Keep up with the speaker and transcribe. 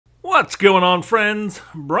What's going on, friends?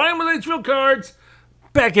 Brian with HvilleCards,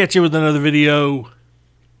 back at you with another video.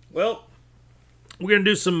 Well, we're going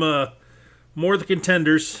to do some more of the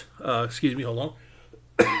Contenders. Excuse me, hold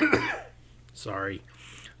on. Sorry.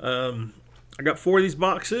 I got 4 of these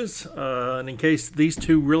boxes, and in case these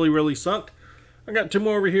two really suck, I got 2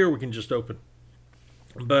 more over here we can just open.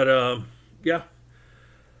 But, yeah.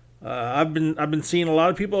 I've been seeing a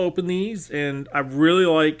lot of people open these, and I really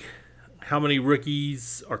like how many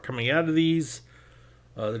rookies are coming out of these,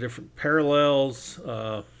 the different parallels.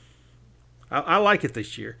 I like it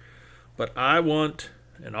this year, but I want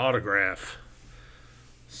an autograph.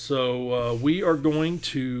 So we are going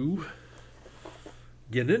to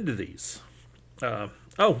get into these. Oh,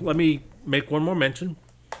 let me make one more mention.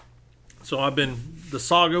 So I've been the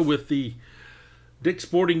saga with the Dick's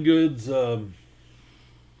Sporting Goods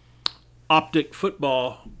optic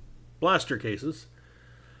football blaster cases.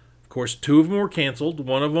 Of course, 2 of them were canceled.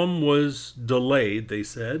 One of them was delayed, they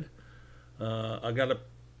said. I got a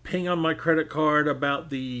ping on my credit card about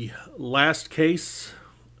the last case,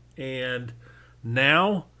 and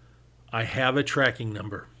now I have a tracking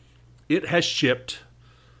number. It has shipped,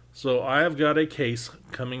 so I have got a case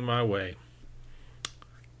coming my way.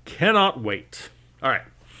 Cannot wait. All right,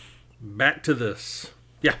 back to this.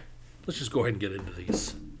 Yeah, let's just go ahead and get into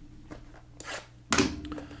these.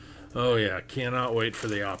 Oh yeah, cannot wait for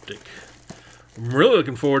the optic. I'm really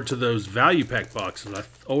looking forward to those value pack boxes. I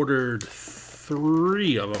ordered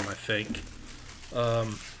 3 of them, I think.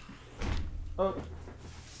 Oh.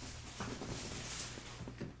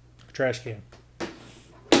 Trash can.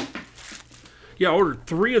 Yeah, I ordered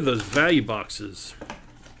 3 of those value boxes.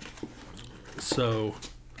 So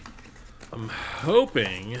I'm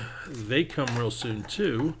hoping they come real soon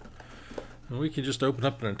too. And we can just open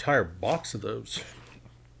up an entire box of those.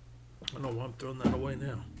 I don't know why I'm throwing that away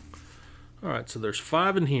now. All right, so there's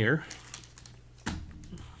 5 in here.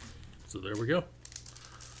 So there we go.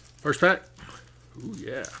 First pack. Ooh,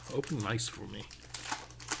 yeah. Open nice for me.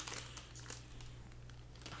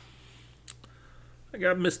 I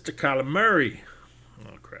got Mr. Kyler Murray.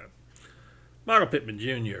 Oh, crap. Michael Pittman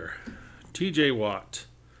Jr., TJ Watt,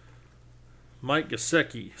 Mike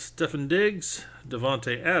Gesicki, Stefan Diggs,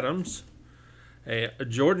 Devontae Adams, a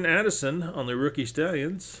Jordan Addison on the Rookie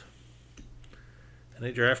Stallions, and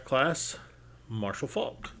a draft class, Marshall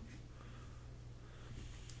Faulk.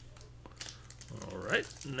 All right,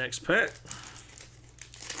 next pack.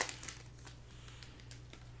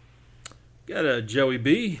 Got a Joey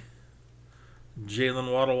B,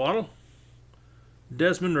 Jalen Waddle,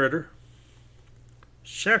 Desmond Ridder,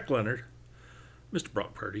 Shaq Leonard, Mr.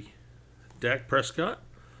 Brock Purdy, Dak Prescott,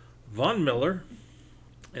 Von Miller,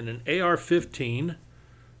 and an AR-15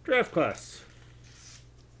 draft class.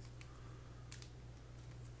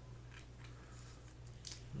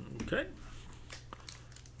 Okay.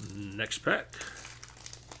 Next pack.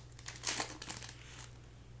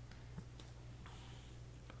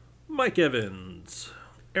 Mike Evans,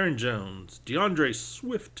 Aaron Jones, DeAndre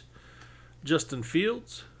Swift, Justin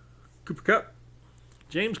Fields, Cooper Kupp,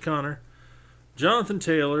 James Conner, Jonathan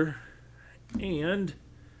Taylor, and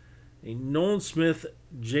a Nolan Smith,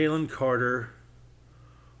 Jalen Carter,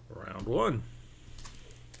 round 1.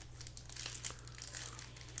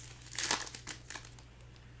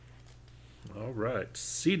 All right,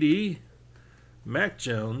 CD, Mac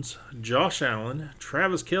Jones, Josh Allen,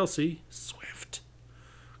 Travis Kelce, Swift,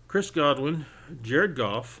 Chris Godwin, Jared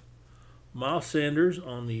Goff, Miles Sanders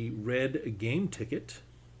on the red game ticket,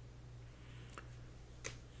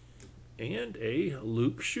 and a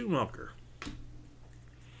Luke Schumacher.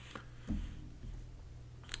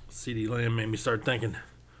 CD Lamb made me start thinking,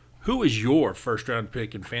 who is your first round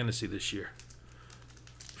pick in fantasy this year?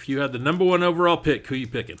 If you had the #1 overall pick, who are you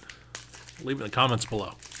picking? Leave it in the comments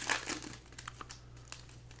below.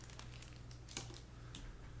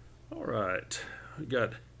 All right. We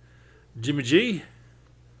got Jimmy G,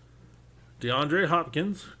 DeAndre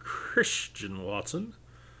Hopkins, Christian Watson,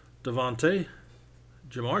 Devontae,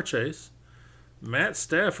 Jamar Chase, Matt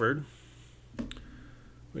Stafford.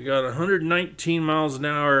 We got 119 miles an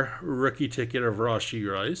hour rookie ticket of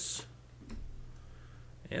Rashee Rice,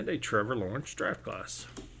 and a Trevor Lawrence draft class.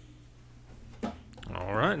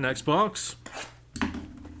 All right, next box.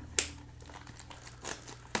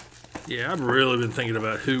 Yeah, I've really been thinking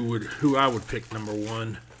about who I would pick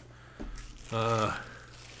 #1.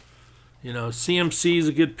 You know, CMC is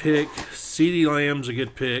a good pick. CD Lamb's a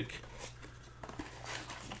good pick.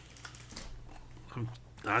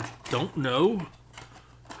 I don't know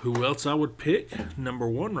who else I would pick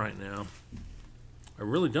 #1 right now. I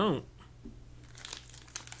really don't.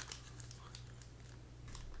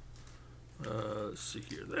 Let's see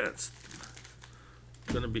here. That's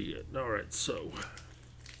going to be it. All right, so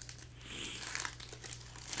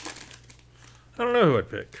I don't know who I'd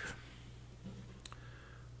pick.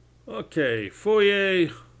 Okay,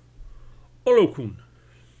 Foye Olokun.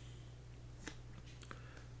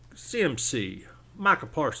 CMC, Micah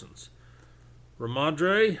Parsons.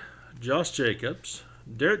 Ramondre, Josh Jacobs,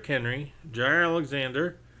 Derrick Henry, Jair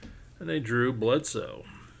Alexander, and a Drew Bledsoe.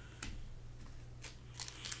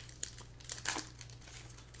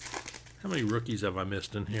 How many rookies have I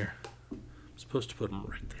missed in here? I'm supposed to put them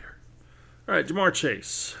right there. All right, Jamar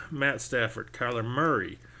Chase, Matt Stafford, Kyler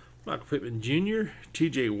Murray, Michael Pittman Jr.,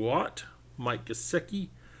 TJ Watt, Mike Gesicki,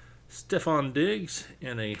 Stephon Diggs,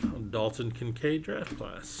 and a Dalton Kincaid draft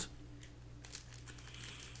class.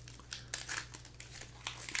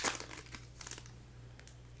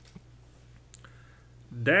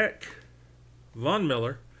 Dak, Von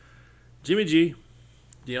Miller, Jimmy G,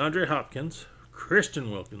 DeAndre Hopkins,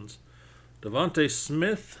 Christian Wilkins, Devontae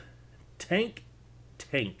Smith, Tank.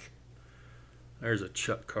 There's a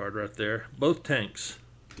Chuck card right there. Both tanks.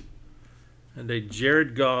 And a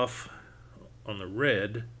Jared Goff on the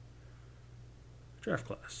red draft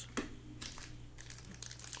class.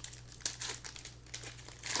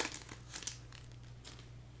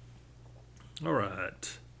 All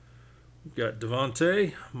right. We've got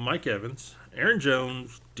Devontae, Mike Evans, Aaron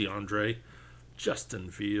Jones, DeAndre,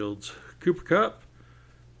 Justin Fields, Cooper Kupp,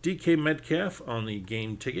 DK Metcalf on the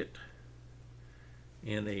game ticket,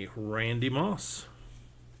 and a Randy Moss.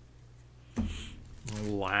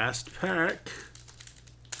 Last pack.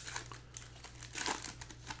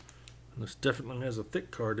 This definitely has a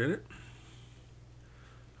thick card in it.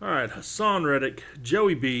 All right, Hassan Reddick,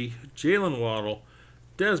 Joey B, Jalen Waddle,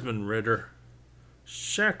 Desmond Ridder,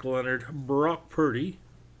 Shaq Leonard, Brock Purdy,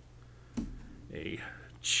 a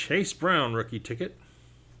Chase Brown rookie ticket,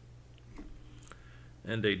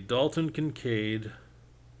 and a Dalton Kincaid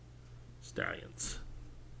Stallions.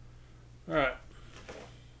 All right,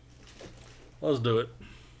 let's do it.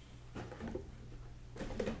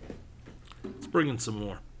 Let's bring in some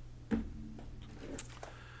more.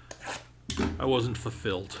 I wasn't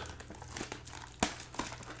fulfilled.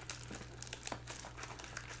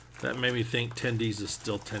 That made me think Tendies is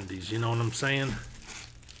still Tendies. You know what I'm saying?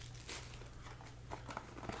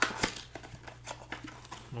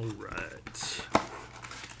 All right.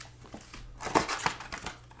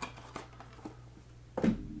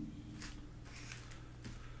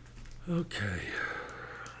 Okay.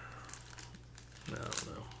 I don't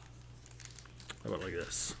know. How about like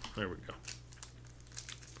this? There we go.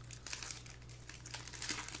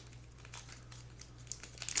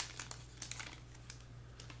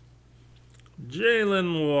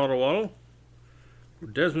 Jalen Waddle,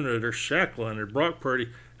 Desmond Ridder, Shaq Leonard, Brock Purdy.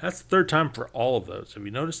 That's the third time for all of those. Have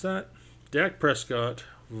you noticed that? Dak Prescott,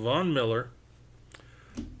 Von Miller,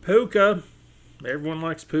 Puka. Everyone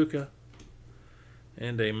likes Puka.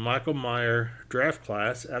 And a Michael Mayer draft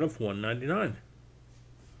class out of 199.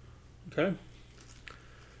 Okay.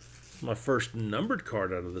 My first numbered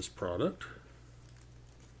card out of this product.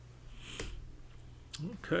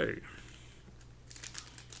 Okay.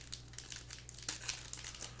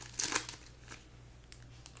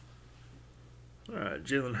 All right,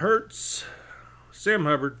 Jalen Hurts, Sam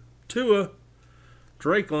Hubbard, Tua,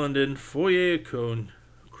 Drake London, Foye Okun,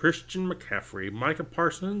 Christian McCaffrey, Micah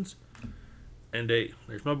Parsons, and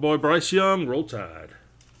there's my boy Bryce Young, Roll Tide.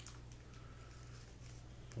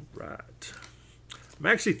 All right. I'm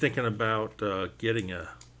actually thinking about getting a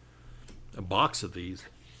box of these,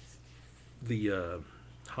 the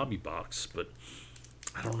hobby box, but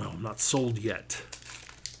I don't know. I'm not sold yet.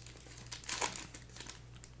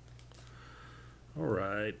 All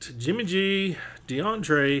right, Jimmy G,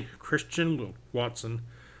 DeAndre, Christian Watson,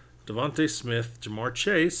 Devontae Smith, Jamar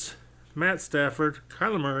Chase, Matt Stafford,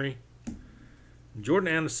 Kyler Murray, Jordan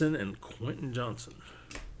Anderson, and Quentin Johnson.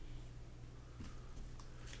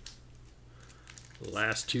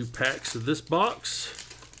 Last two packs of this box.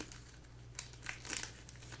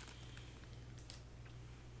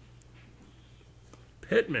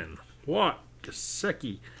 Pittman, Watt,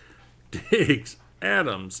 Gesicki, Diggs,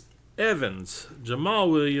 Adams, Evans, Jamal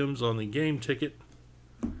Williams on the game ticket,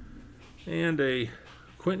 and a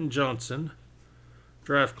Quentin Johnson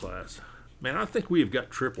draft class. Man, I think we have got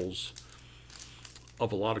triples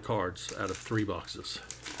of a lot of cards out of 3 boxes.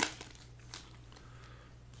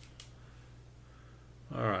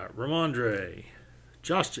 All right, Ramondre,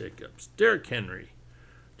 Josh Jacobs, Derrick Henry,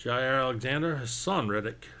 Jair Alexander, Hassan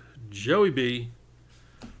Reddick, Joey B.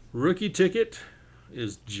 Rookie ticket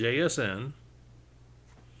is JSN.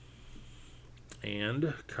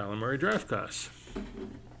 And Kyler Murray draft class.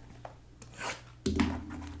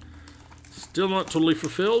 Still not totally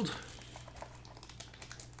fulfilled.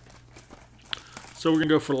 So we're going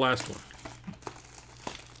to go for the last one.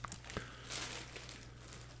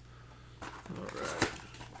 Alright.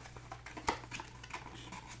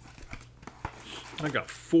 I got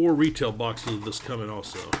 4 retail boxes of this coming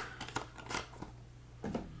also.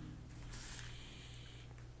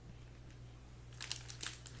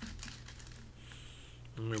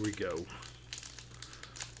 And there we go.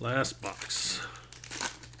 Last box.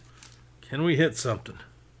 Can we hit something?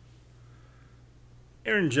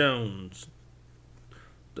 Aaron Jones,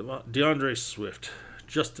 DeAndre Swift,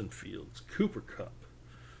 Justin Fields, Cooper Kupp,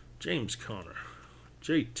 James Conner,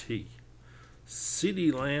 JT,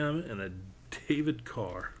 CeeDee Lamb, and a David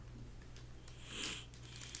Carr.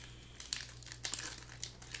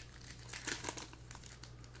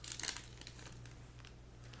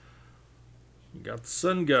 We got the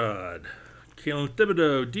Sun God, Kalen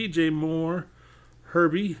Thibodeau, DJ Moore,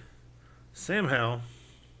 Herbie, Sam Howell,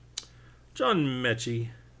 John Mechie,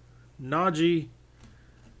 Najee,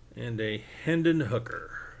 and a Hendon Hooker.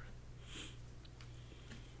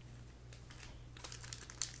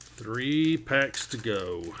 3 packs to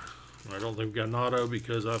go. I don't think we've got an auto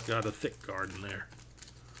because I've got a thick card in there.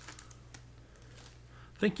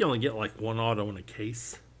 I think you only get like 1 auto in a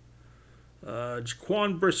case.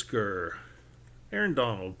 Jaquan Brisker, Aaron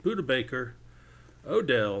Donald, Budda Baker,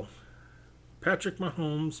 Odell, Patrick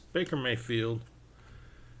Mahomes, Baker Mayfield,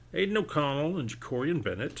 Aiden O'Connell, and Jacorian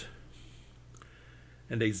Bennett,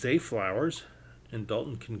 and a Zay Flowers and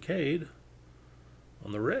Dalton Kincaid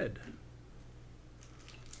on the red.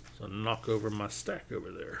 So knock over my stack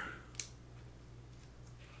over there.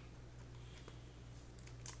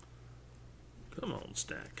 Come on,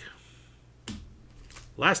 stack.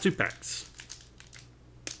 Last 2 packs.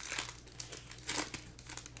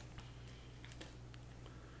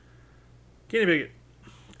 Kenny Pickett,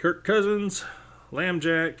 Kirk Cousins, Lamb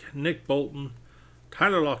Jack, Nick Bolton,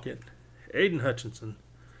 Tyler Lockett, Aiden Hutchinson.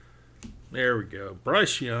 There we go.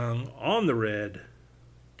 Bryce Young on the red.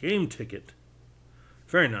 Game ticket.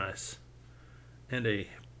 Very nice. And a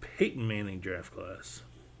Peyton Manning draft class.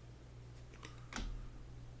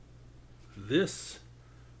 This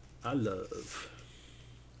I love.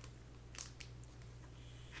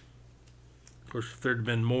 Of course, if there'd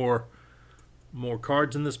been more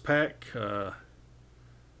cards in this pack,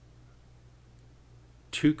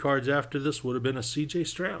 2 cards after this would have been a CJ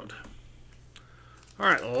Stroud. All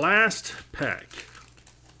right, last pack.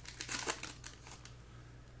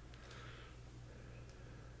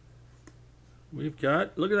 We've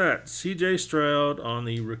got, look at that, CJ Stroud on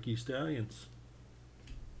the Rookie Stallions.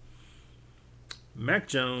 Mac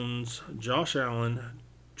Jones, Josh Allen,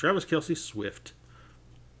 Travis Kelce Swift,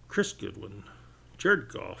 Chris Goodwin, Jared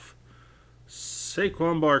Goff,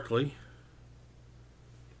 Saquon Barkley,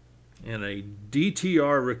 and a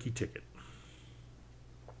DTR rookie ticket.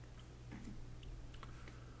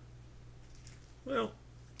 Well,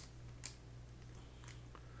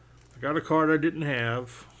 I got a card I didn't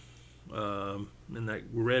have in that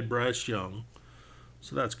red Bryce Young,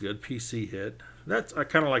 so that's good. PC hit. I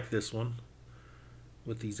kind of like this one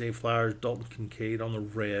with these Zay Flowers, Dalton Kincaid on the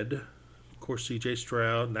red. Of course, CJ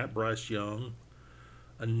Stroud and that Bryce Young.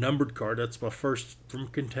 A numbered card. That's my first from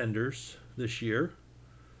Contenders this year.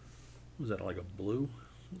 Was that like a blue?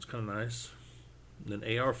 It's kind of nice. And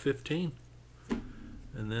then AR-15.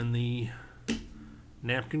 And then the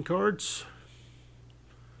napkin cards.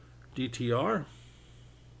 DTR.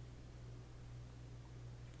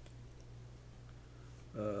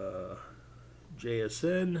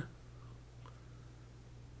 JSN.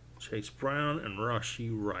 Chase Brown and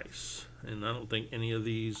Rashee Rice. And I don't think any of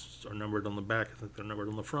these are numbered on the back. I think they're numbered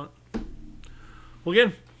on the front. Well,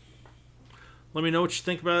 again, let me know what you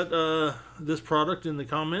think about this product in the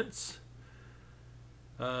comments.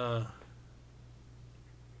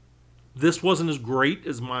 This wasn't as great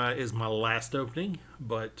as my last opening,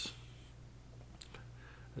 but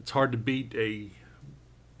it's hard to beat a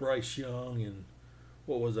Bryce Young and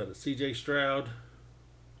what was that, a CJ Stroud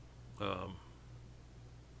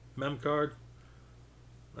mem card.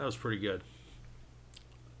 That was pretty good.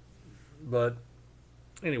 But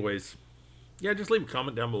anyways, yeah, just leave a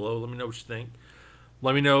comment down below. Let me know what you think.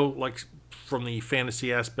 Let me know, like, from the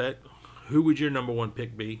fantasy aspect, who would your number 1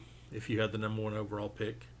 pick be if you had the number 1 overall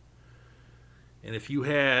pick? And if you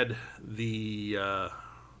had the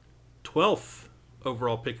 12th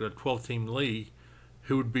overall pick in a 12-team league,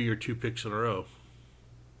 who would be your 2 picks in a row?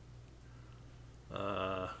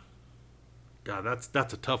 God,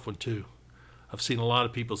 that's a tough one too. I've seen a lot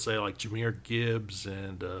of people say like Jahmyr Gibbs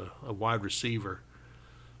and a wide receiver,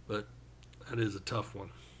 but that is a tough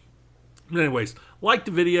one. Anyways, like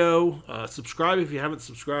the video, subscribe if you haven't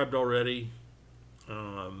subscribed already.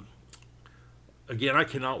 Again, I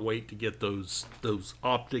cannot wait to get those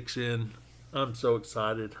optics in. I'm so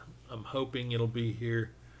excited. I'm hoping it'll be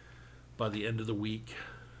here by the end of the week.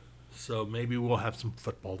 So maybe we'll have some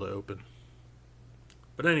football to open.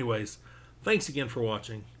 But anyways, thanks again for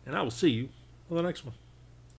watching, and I will see you on the next one.